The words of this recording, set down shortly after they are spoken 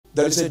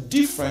There is a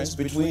difference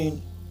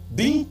between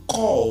being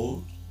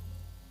called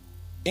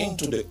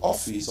into the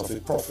office of a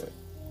prophet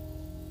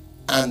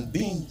and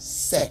being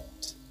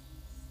set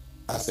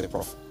as a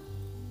prophet.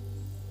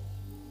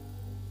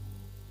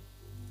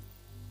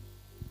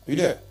 Are you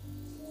there?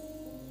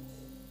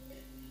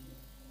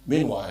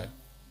 Meanwhile,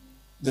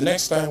 the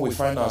next time we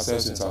find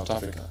ourselves in South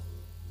Africa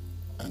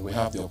and we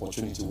have the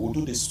opportunity, we'll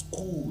do the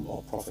school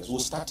of prophets. We'll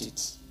start it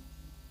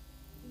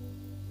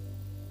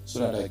so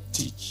that I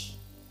teach.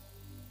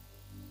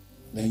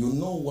 Then you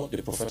know what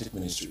the prophetic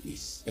ministry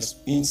is.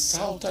 In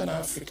Southern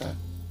Africa,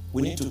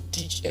 we need to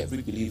teach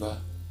every believer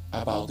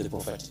about the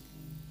prophetic.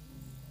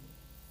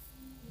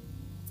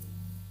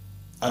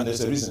 And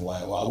there's a reason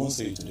why. Well, I won't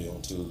say it today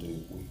until the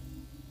week.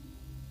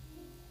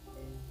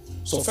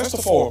 So first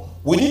of all,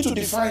 we need to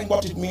define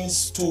what it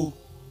means to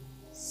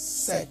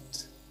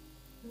set.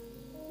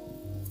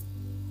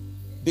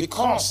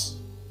 Because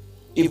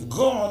if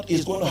God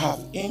is going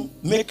to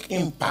make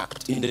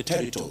impact in the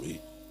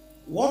territory,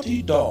 what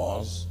he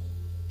does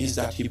is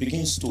that he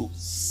begins to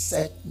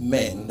set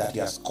men that he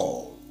has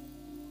called.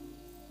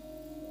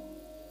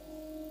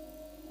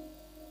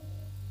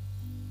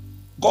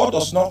 God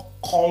does not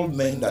call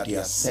men that he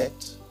has set.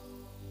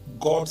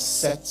 God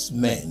sets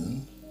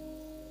men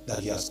that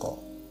he has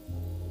called.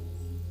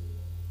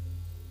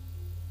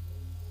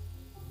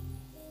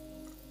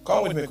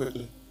 Come with me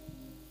quickly.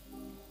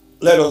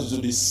 Let us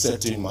do this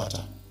setting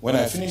matter. When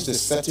I finish the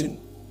setting,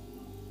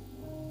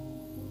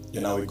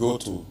 then I will go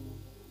to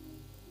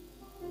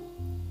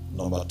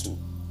number 2.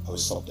 I will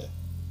stop there.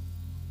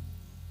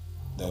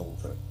 Then we'll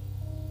pray.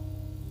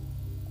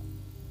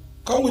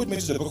 Come with me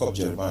to the book of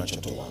Jeremiah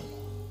chapter 1.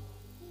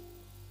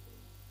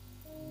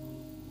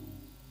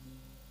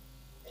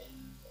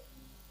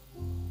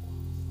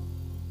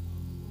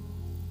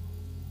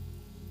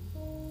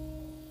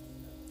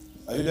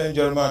 Are you there in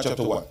Jeremiah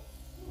chapter 1?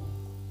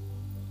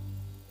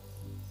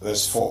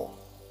 Verse 4.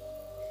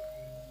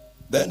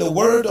 Then the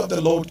word of the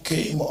Lord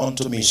came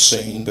unto me,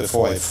 saying,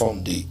 Before I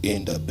formed thee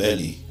in the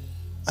belly,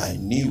 I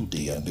knew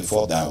thee, and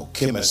before thou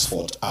camest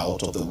forth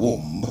out of the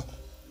womb,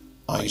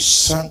 I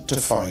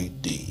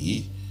sanctified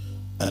thee,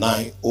 and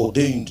I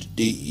ordained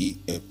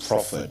thee a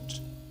prophet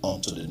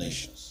unto the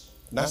nations.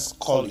 That's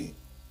calling.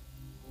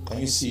 Can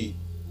you see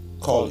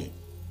calling?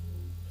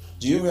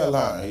 Do you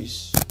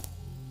realize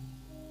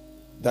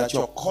that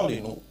your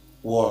calling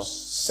was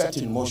set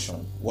in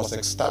motion, was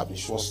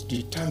established, was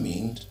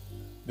determined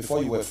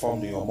before you were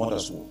formed in your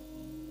mother's womb?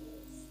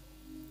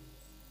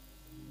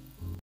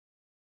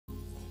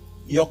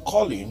 Your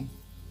calling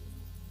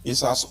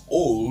is as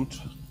old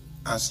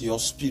as your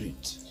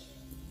spirit.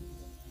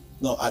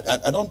 No,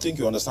 I don't think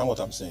you understand what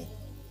I'm saying.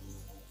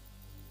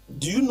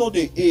 Do you know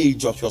the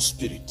age of your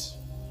spirit?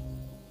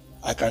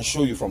 I can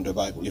show you from the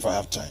Bible if I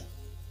have time.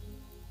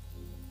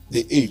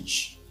 The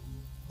age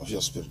of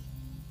your spirit.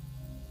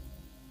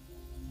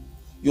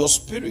 Your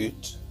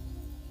spirit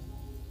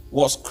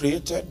was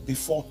created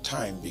before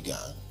time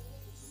began.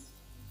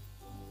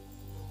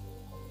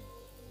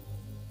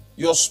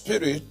 Your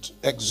spirit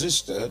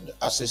existed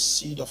as a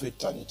seed of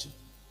eternity.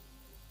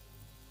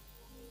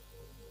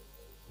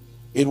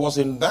 It was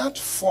in that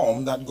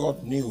form that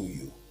God knew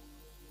you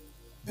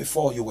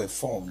before you were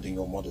formed in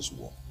your mother's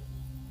womb.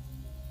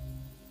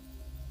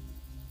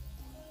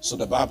 So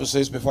the Bible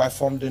says, before I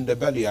formed in the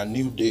belly, I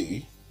knew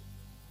thee.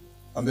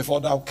 And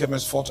before thou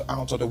camest forth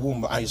out of the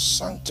womb, I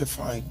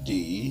sanctified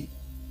thee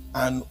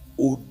and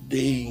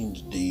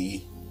ordained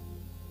thee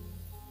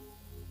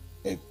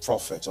a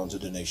prophet unto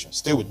the nations.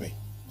 Stay with me.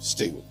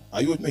 Stay with me.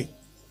 Are you with me?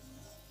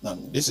 Now,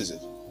 this is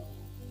it.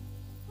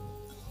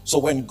 So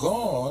when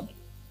God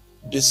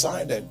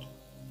decided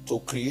to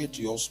create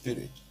your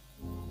spirit,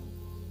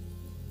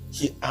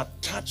 he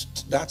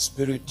attached that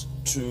spirit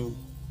to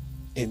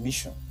a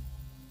mission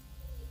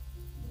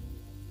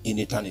in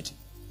eternity.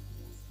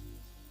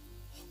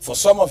 For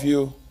some of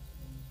you,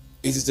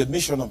 it is the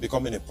mission of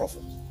becoming a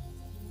prophet.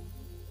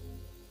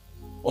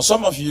 For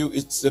some of you,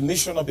 it's the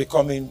mission of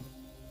becoming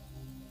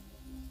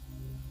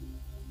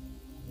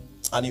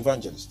an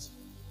evangelist.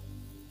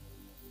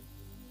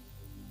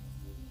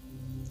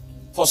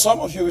 For some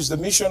of you, it's the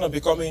mission of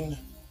becoming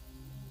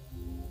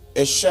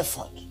a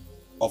shepherd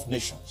of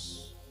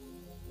nations.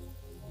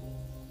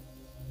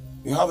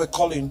 You have a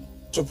calling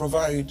to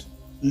provide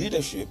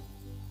leadership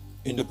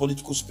in the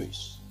political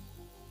space.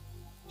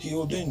 He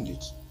ordained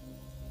it.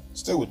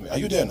 Stay with me. Are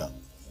you there now?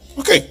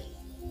 Okay.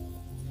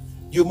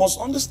 You must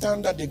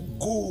understand that the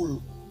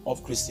goal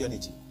of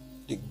Christianity,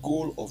 the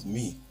goal of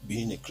me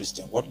being a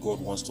Christian, what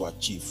God wants to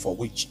achieve, for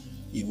which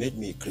he made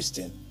me a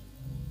Christian,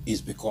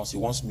 is because he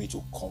wants me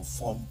to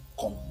conform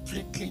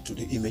completely to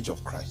the image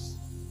of Christ.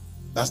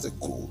 That's the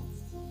goal.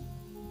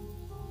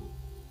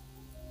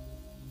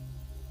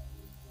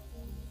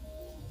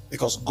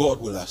 Because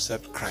God will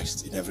accept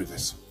Christ in every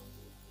vessel.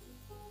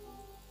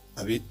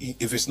 I mean,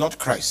 if it's not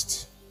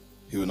Christ,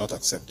 he will not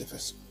accept the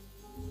vessel.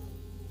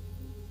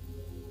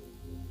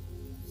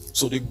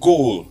 So the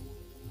goal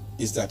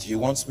is that he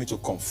wants me to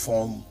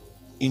conform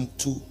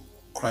into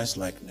Christ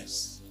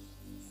likeness.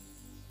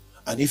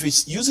 And if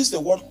it uses the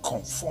word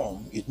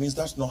conform, it means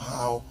that's not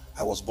how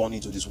I was born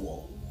into this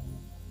world.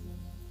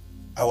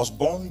 I was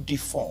born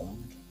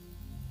deformed,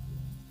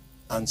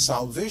 and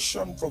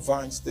salvation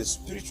provides the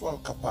spiritual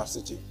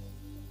capacity,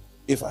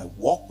 if I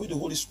walk with the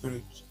Holy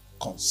Spirit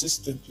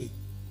consistently,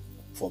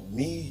 for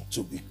me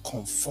to be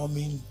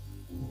conforming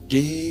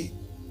day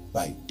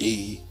by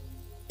day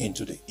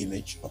into the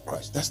image of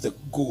Christ. That's the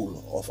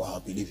goal of our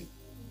believing.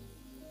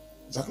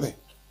 Exactly.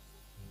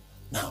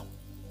 Now,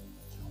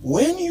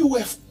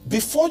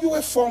 before you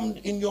were formed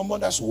in your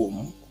mother's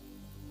womb,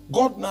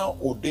 God now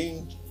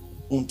ordained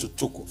unto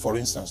Toko, for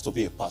instance, to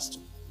be a pastor.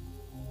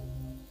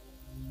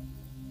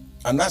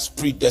 And that's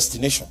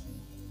predestination.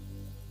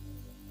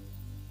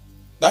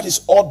 That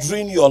is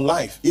ordering your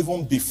life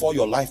even before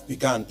your life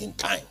began in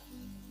time.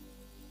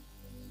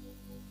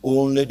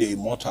 Only the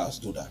immortals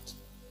do that.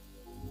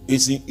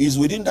 It's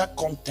within that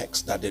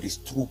context that there is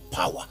true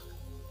power.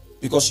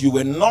 Because you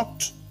were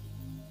not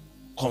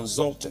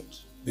consulted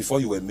before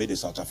you were made a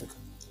South African.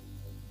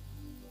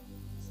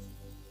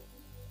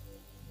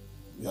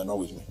 You are not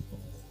with me.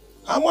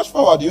 How much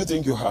power do you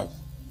think you have?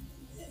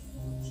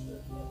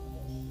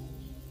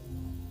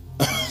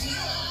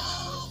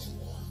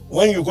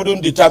 When you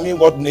couldn't determine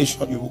what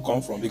nation you will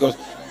come from, because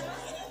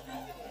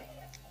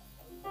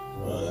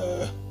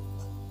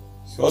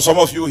some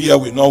of you here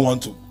will not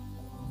want to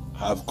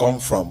have come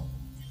from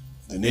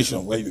the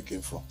nation where you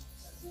came from.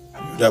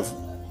 You would have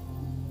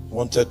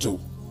wanted to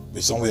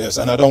be somewhere else,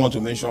 and I don't want to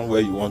mention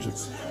where you want to.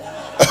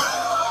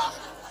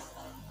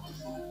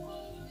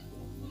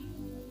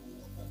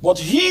 But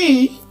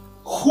he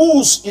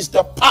whose is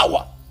the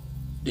power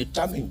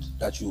determined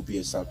that you will be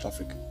a South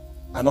African,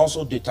 and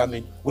also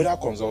determined,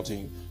 without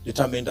consulting,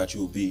 determined that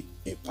you will be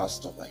a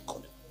pastor by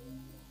calling.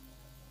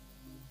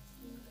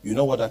 You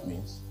know what that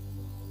means?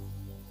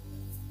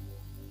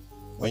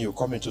 When you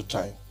come into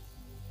time,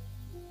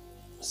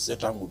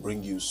 Satan will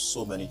bring you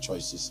so many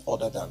choices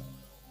other than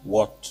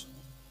what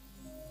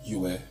you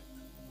were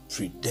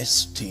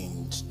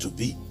predestined to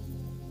be.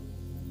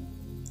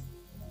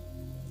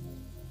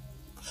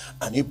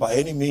 And if by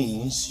any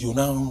means you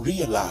now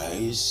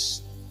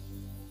realize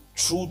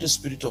through the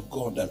Spirit of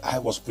God that I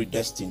was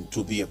predestined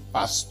to be a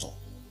pastor,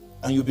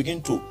 and you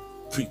begin to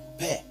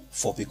prepare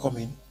for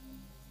becoming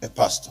a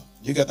pastor.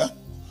 Do you get that?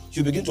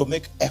 You begin to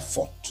make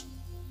effort,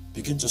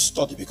 begin to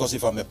study, because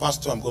if I'm a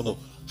pastor, I'm going to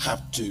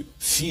have to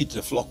feed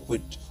the flock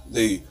with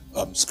the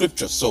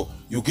scriptures. So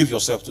you give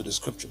yourself to the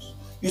scriptures.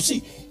 You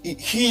see,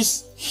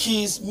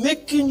 he's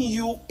making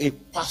you a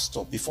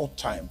pastor before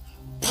time.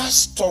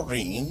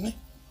 Pastoring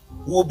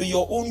will be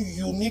your own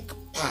unique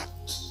part,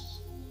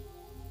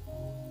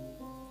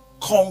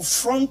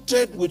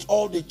 confronted with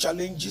all the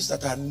challenges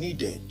that are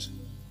needed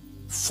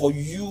for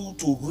you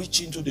to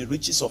reach into the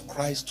riches of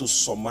Christ to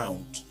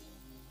surmount,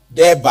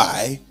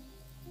 thereby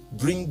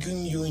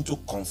bringing you into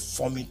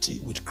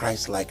conformity with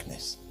Christ's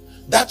likeness.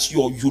 That's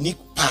your unique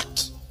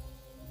part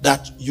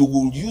that you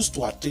will use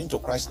to attain to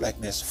Christ's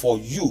likeness. For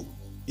you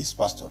is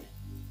pastoring.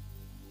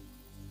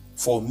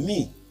 For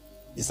me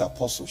is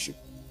apostleship.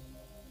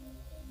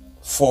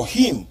 For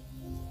him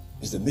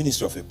is the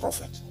ministry of a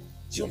prophet.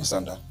 Do you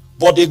understand that?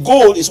 But the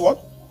goal is what?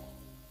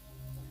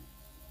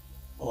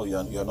 Oh, you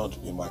are not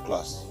in my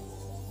class.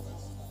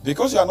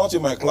 Because you are not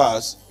in my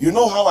class, you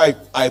know how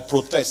I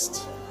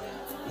protest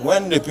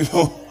when the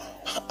people,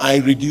 I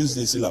reduce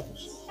the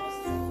syllabus.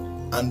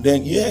 And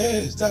then,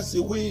 yes, that's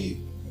the way.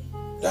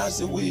 That's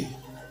the way.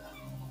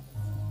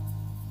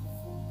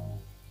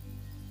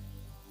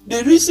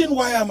 The reason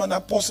why I'm an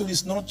apostle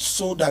is not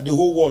so that the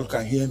whole world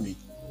can hear me.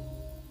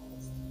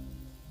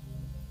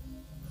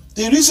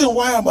 The reason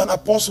why I'm an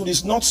apostle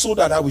is not so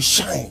that I will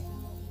shine.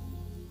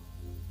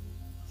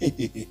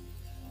 The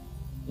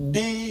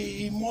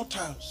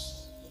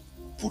immortals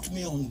put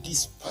me on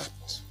this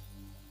path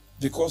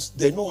because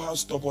they know how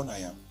stubborn I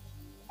am.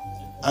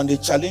 And the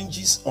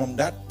challenges on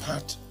that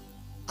path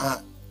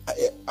are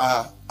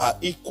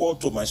equal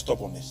to my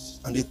stubbornness.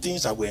 And the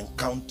things I will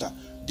encounter,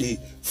 the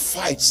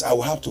fights I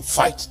will have to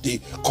fight,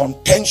 the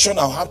contention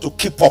I'll have to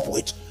keep up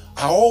with,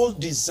 are all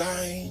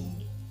designed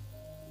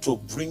to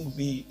bring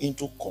me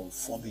into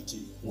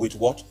conformity with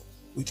what?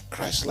 With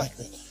Christ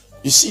likeness.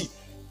 You see,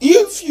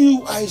 if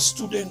you are a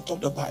student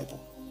of the Bible,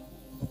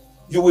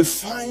 you will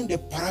find the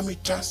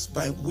parameters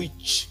by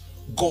which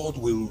God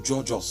will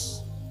judge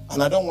us.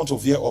 And I don't want to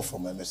veer off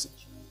from my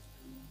message.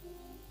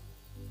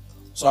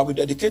 So I will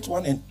dedicate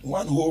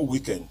one whole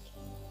weekend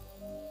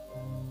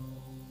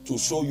to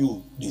show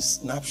you the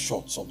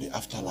snapshots of the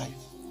afterlife.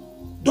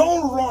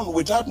 Don't run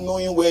without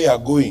knowing where you are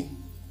going.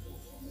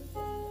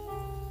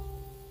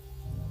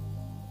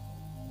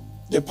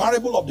 The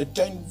parable of the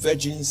 10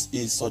 virgins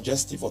is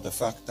suggestive of the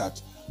fact that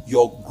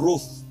your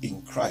growth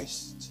in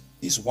Christ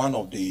is one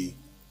of the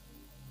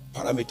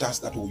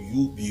parameters that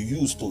will be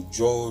used to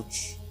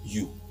judge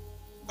you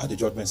at the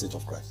judgment seat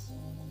of Christ.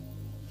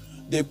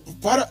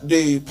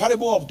 The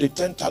parable of the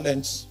 10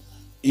 talents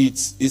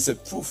is a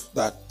proof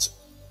that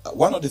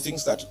one of the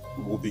things that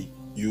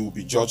you will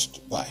be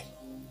judged by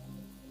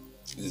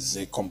is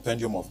a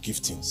compendium of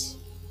giftings.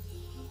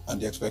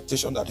 and the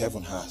expectation that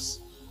heaven has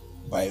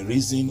by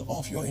reason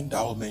of your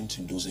endowment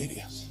in those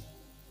areas.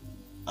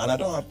 And I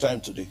don't have time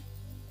today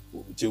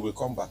till we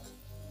come back,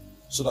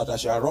 so that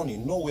as you are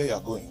running, know where you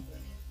are going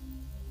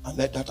and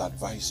let that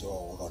advise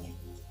your running.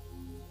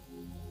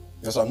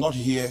 Because I'm not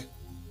here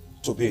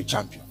to be a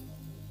champion.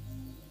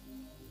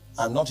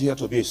 I'm not here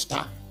to be a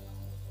star.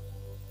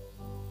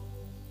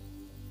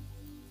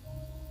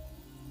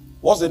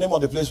 What's the name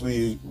of the place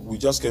we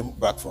just came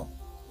back from?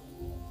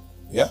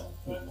 Yeah?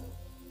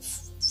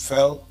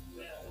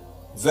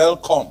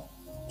 Velcom.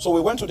 So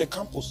we went to the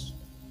campus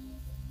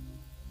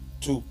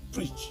to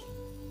preach.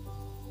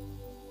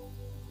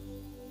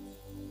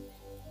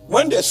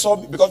 When they saw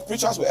me, because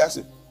preachers were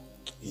asking,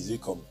 is he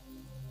coming?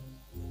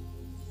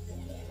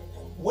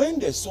 When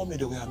they saw me,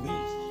 they were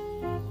amazed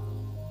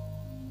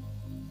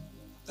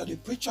that a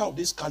preacher of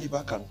this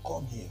caliber can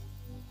come here.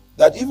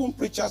 That even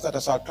preachers that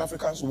are South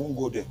Africans won't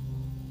go there.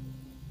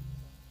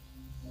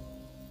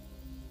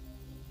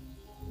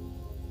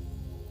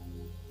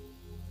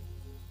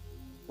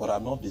 But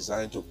I'm not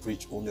designed to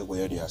preach only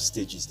where there are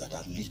stages that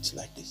are lit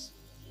like this.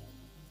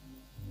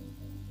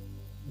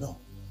 No,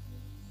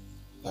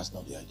 that's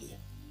not the idea.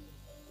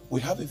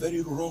 We have a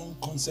very wrong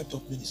concept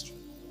of ministry.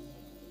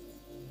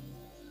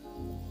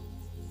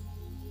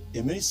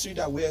 A ministry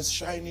that wears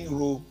shining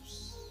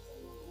robes.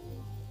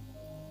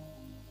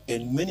 A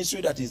ministry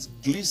that is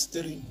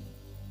glistering.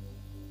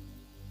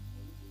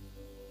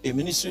 A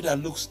ministry that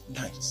looks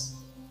nice.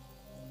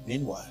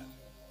 Meanwhile,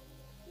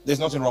 there's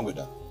nothing wrong with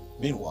that.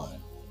 Meanwhile,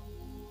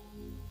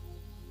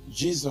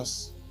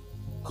 Jesus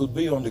could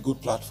be on the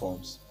good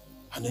platforms,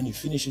 and then he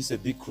finishes a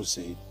big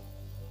crusade.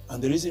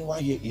 And the reason why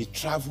he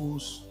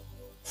travels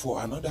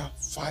for another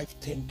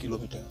 5-10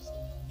 kilometers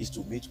is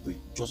to meet with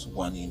just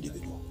one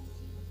individual.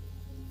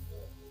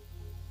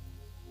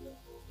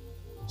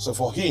 So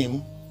for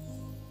him,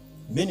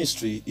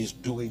 ministry is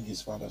doing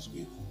his Father's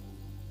will.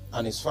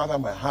 And his Father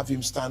might have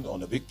him stand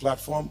on a big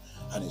platform,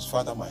 and his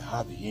Father might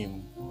have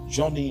him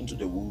journey into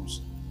the woods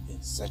in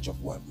search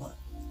of one man.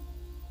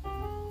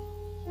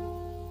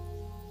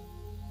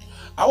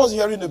 I was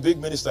hearing a big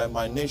minister in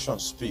my nation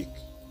speak.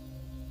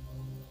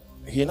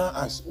 He now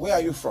asked, where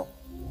are you from?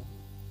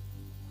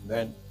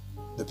 Then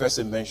the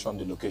person mentioned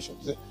the location.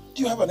 He said,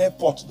 do you have an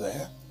airport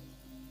there?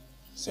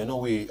 He said, no,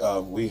 we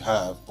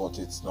have, but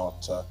it's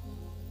not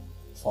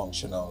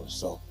functional.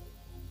 So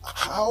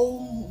how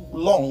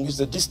long is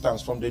the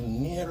distance from the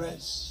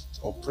nearest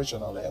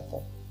operational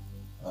airport?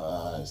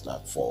 It's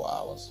like 4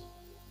 hours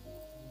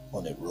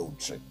on a road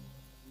trip.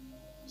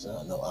 He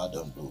said, no, I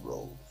don't do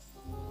road.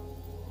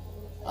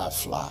 I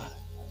fly.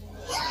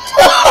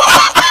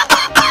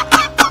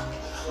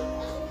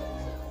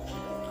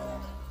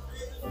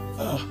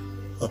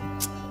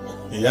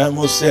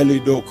 Yamoseli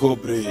do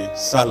cobre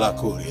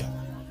salakoria.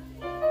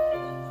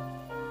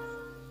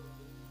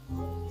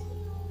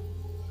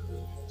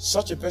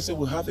 Such a person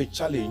will have a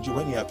challenge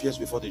when he appears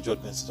before the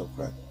judgment seat of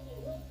Christ.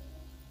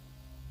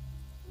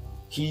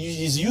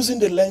 He is using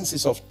the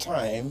lenses of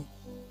time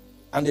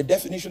and the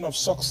definition of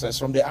success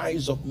from the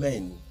eyes of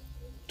men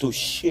to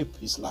shape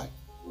his life.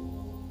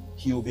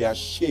 He will be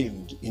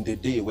ashamed in the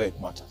day where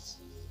it matters.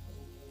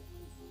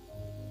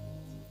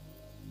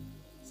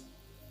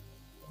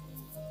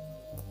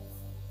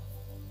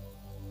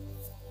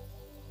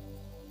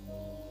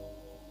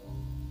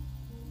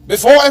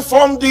 Before I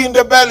formed thee in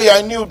the belly,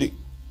 I knew thee.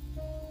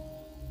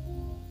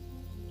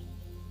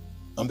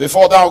 And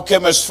before thou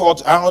camest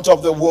forth out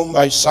of the womb,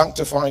 I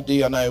sanctified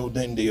thee, and I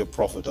ordained thee a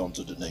prophet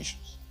unto the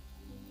nations.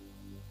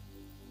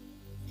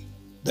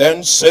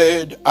 Then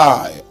said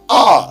I,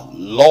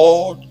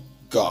 Lord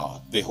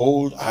God,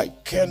 behold, I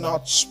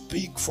cannot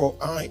speak, for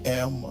I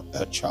am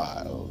a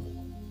child.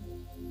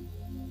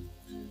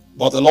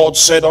 But the Lord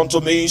said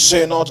unto me,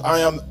 say not, I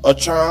am a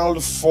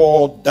child,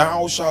 for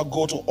thou shalt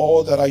go to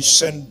all that I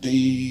send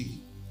thee,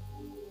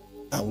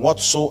 and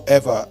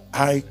whatsoever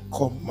I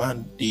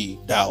command thee,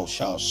 thou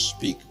shalt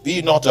speak.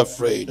 Be not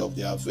afraid of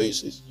their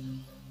faces,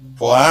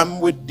 for I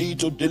am with thee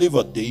to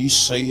deliver thee,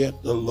 saith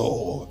the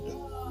Lord.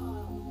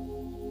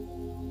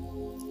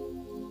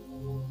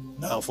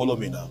 Now follow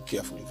me now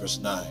carefully. Verse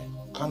 9.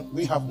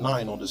 We have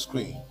 9 on the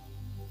screen.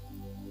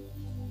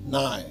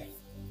 9.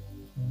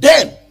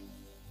 Then,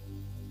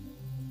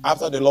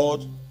 after the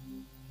Lord,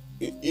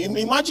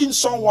 imagine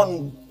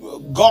someone,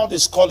 God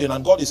is calling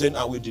and God is saying,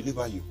 I will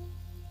deliver you.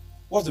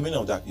 What's the meaning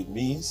of that? It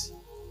means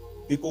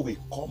people will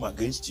come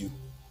against you.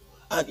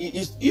 And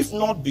if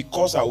not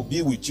because I will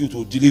be with you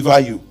to deliver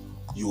you,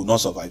 you will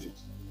not survive it.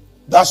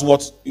 That's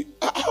what,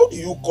 how do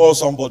you call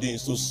somebody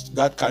into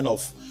that kind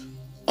of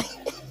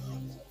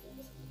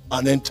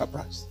an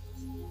enterprise?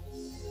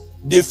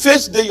 The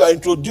first day you are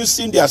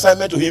introducing the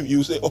assignment to him,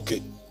 you say,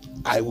 okay,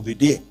 I will be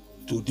there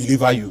to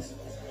deliver you.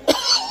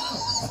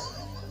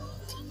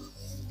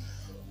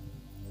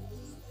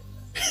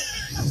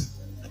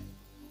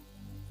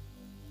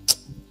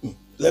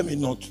 Let me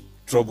not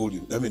trouble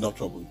you. Let me not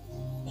trouble you.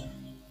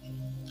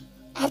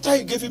 After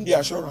he gave him the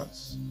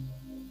assurance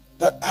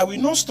that I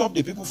will not stop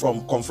the people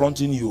from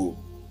confronting you,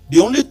 the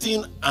only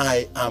thing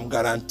I am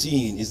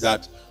guaranteeing is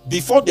that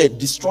Before they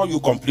destroy you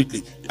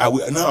completely, I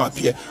will now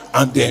appear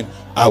and then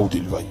I will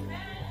deliver you.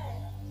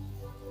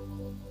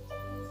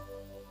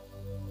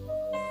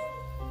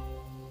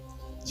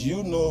 Do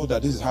you know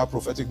that this is how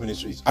prophetic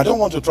ministry is? I don't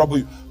want to trouble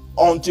you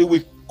until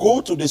we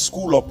go to the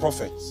school of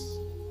prophets.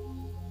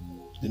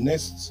 The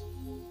next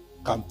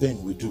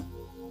campaign we do,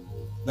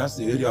 that's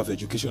the area of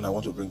education I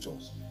want to bring to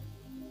us.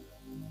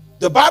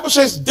 The Bible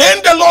says,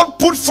 then the Lord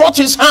put forth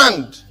his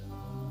hand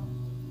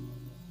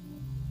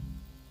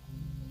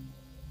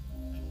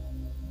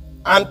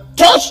and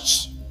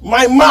touched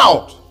my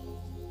mouth.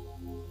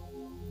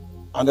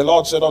 And the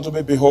Lord said unto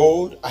me,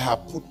 behold, I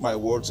have put my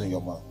words in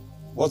your mouth.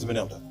 What's the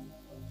meaning of that?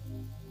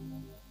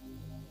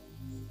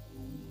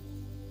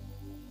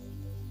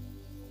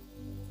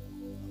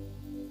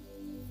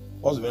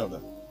 What's the meaning of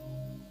that?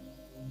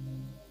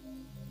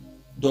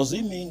 Does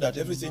it mean that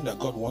everything that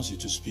God wants you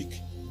to speak,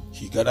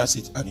 he gathers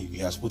it and he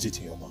has put it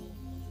in your mouth?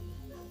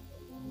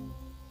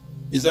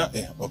 Is that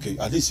okay?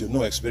 At least you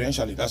know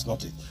experientially that's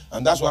not it.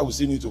 And that's why we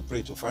still need to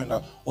pray to find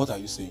out what are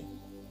you saying.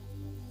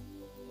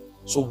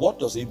 So what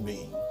does it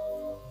mean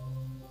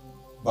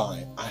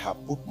by I have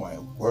put my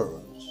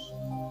words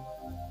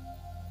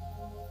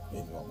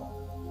in your mouth?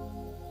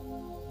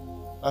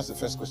 That's the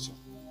first question.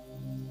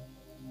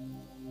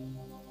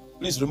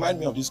 Please remind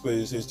me of this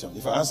question.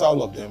 If I answer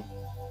all of them,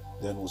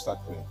 then we'll start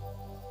praying.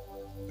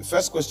 The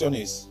first question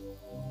is,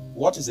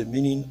 what is the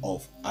meaning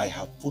of I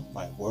have put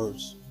my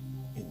words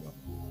in your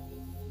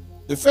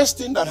mouth? The first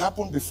thing that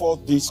happened before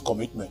this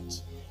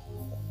commitment,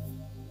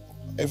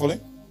 are you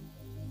following?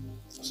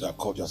 So I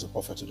called you as a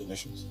prophet to the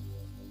nations.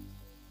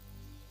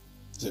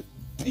 He said,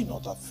 be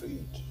not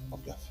afraid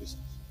of their faces.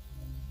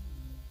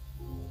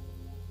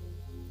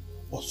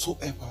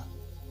 Whatsoever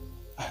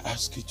I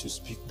ask you to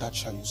speak, that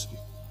shall you speak.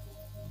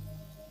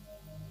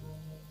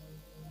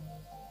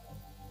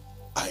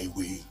 I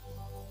will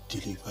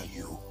deliver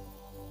you.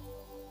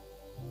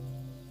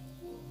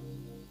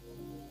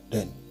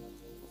 Then,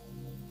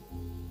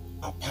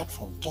 apart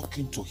from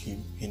talking to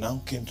him, he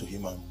now came to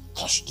him and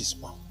touched his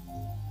mouth.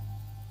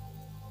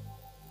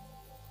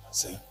 And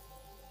said,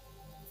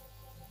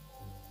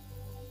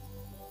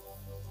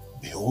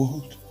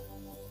 behold,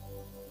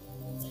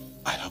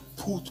 I have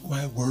put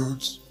my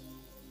words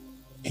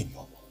in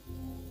your mouth.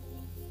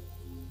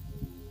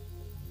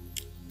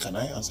 Can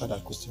I answer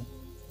that question?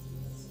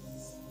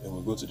 Then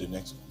we'll go to the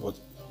next. But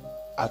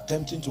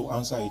attempting to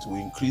answer it will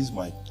increase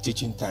my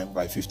teaching time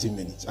by 15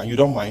 minutes. And you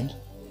don't mind?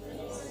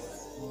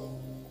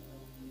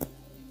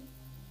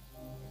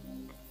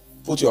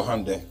 Put your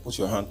hand there. Put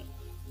your hand.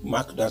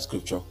 Mark that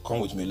scripture. Come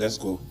with me. Let's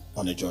go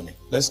on a journey.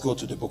 Let's go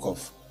to the book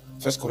of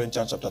 1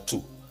 Corinthians chapter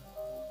 2.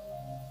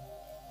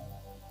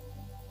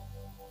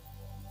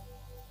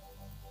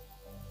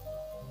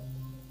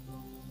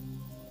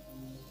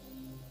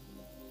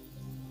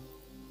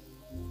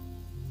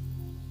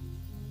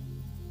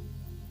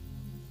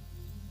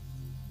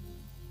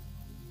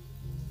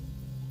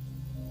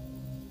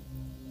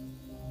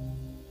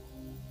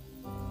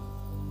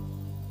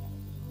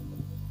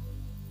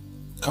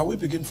 Can we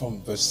begin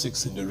from verse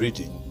 6 in the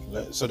reading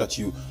so that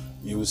you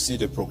will see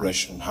the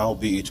progression?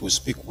 Howbeit we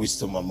speak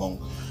wisdom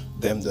among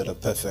them that are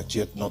perfect,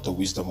 yet not the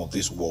wisdom of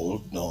this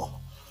world, nor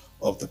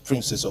of the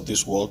princes of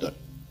this world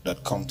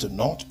that come to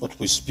naught, but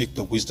we speak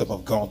the wisdom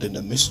of God in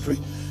the mystery,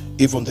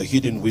 even the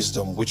hidden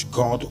wisdom which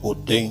God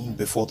ordained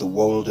before the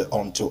world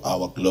unto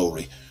our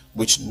glory,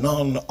 which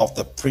none of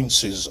the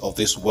princes of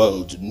this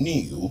world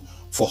knew,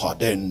 for had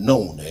they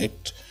known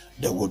it,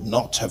 they would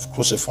not have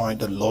crucified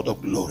the Lord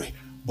of glory.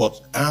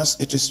 But as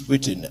it is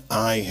written,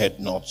 eye had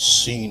not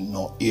seen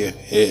nor ear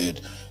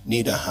heard,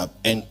 neither have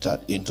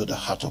entered into the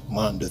heart of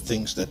man the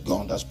things that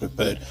God has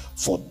prepared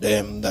for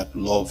them that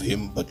love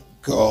him. But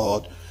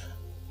God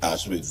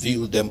has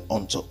revealed them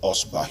unto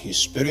us by his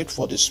Spirit.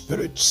 For the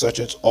Spirit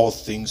searcheth all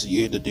things,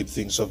 yea, the deep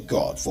things of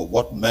God. For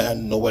what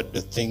man knoweth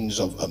the things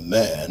of a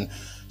man,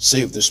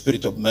 save the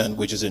spirit of man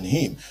which is in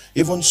him?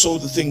 Even so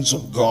the things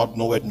of God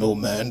knoweth no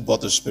man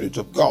but the Spirit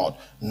of God.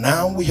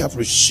 Now we have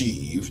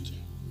received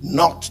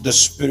not the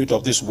spirit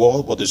of this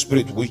world, but the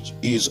Spirit which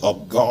is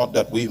of God,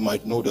 that we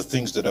might know the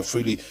things that are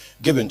freely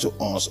given to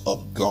us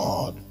of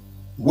God.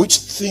 Which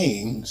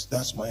things,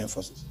 that's my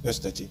emphasis, verse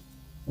 13,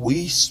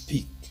 we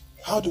speak.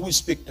 How do we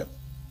speak them?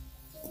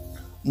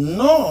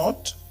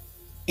 Not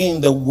in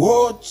the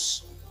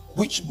words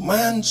which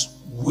man's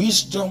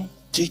wisdom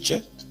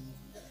teacheth,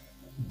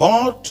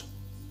 but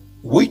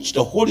which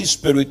the Holy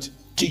Spirit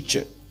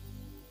teacheth.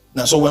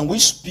 Now, so when we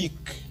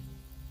speak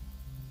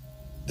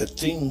the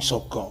things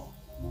of God,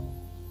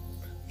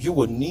 you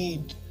will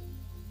need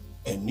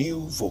a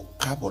new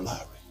vocabulary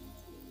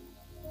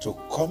to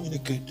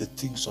communicate the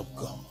things of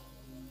God.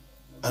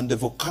 And the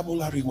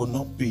vocabulary will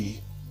not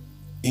be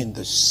in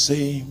the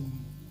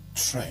same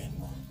trend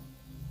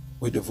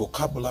with the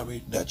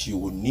vocabulary that you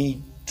will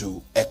need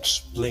to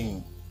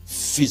explain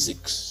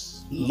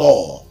physics,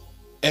 law,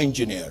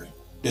 engineering,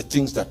 the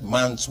things that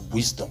man's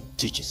wisdom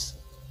teaches.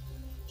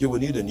 You will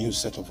need a new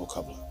set of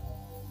vocabulary.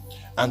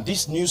 And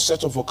this new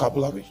set of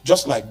vocabulary,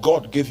 just like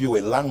God gave you a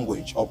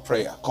language of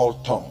prayer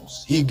called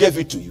tongues, he gave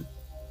it to you.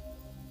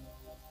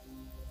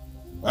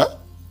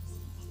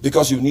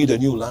 Because you need a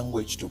new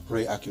language to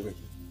pray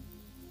accurately.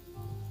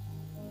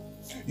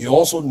 You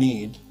also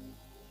need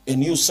a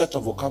new set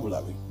of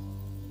vocabulary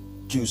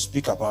to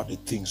speak about the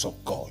things of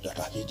God that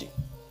are hidden.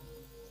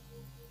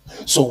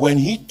 So when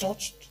he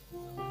touched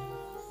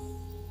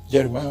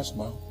Jeremiah's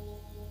mouth,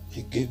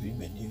 he gave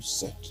him a new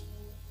set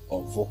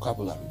of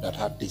vocabulary that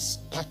had the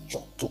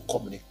stature to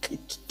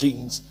communicate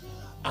things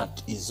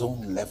at his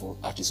own level,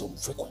 at his own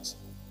frequency.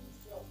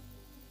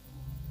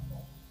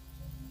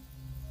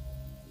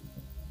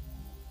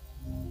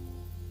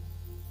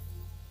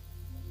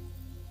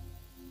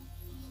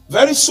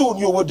 Very soon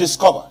you will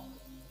discover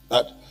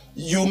that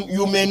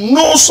you may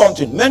know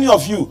something. Many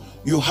of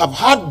you have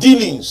had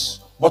dealings,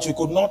 but you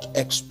could not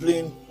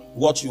explain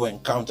what you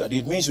encountered.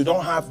 It means you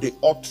don't have the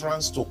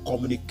utterance to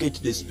communicate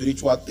the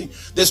spiritual thing.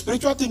 The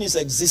spiritual thing is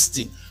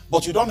existing,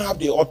 but you don't have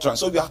the utterance.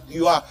 So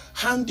you are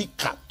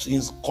handicapped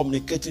in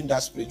communicating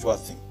that spiritual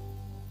thing.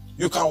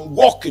 You can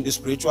walk in the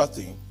spiritual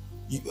thing.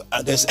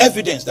 There's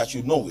evidence that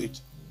you know it,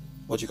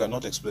 but you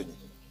cannot explain it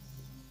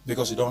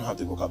because you don't have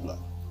the vocabulary.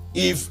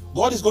 If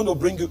God is going to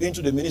bring you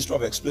into the ministry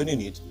of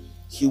explaining it,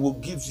 he will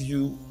give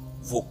you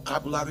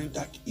vocabulary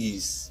that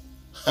is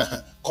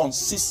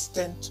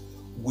consistent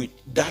with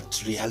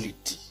that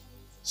reality,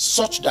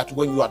 such that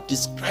when you are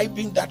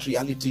describing that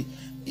reality,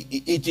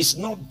 it is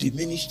not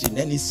diminished in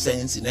any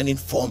sense, in any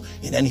form,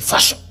 in any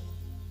fashion.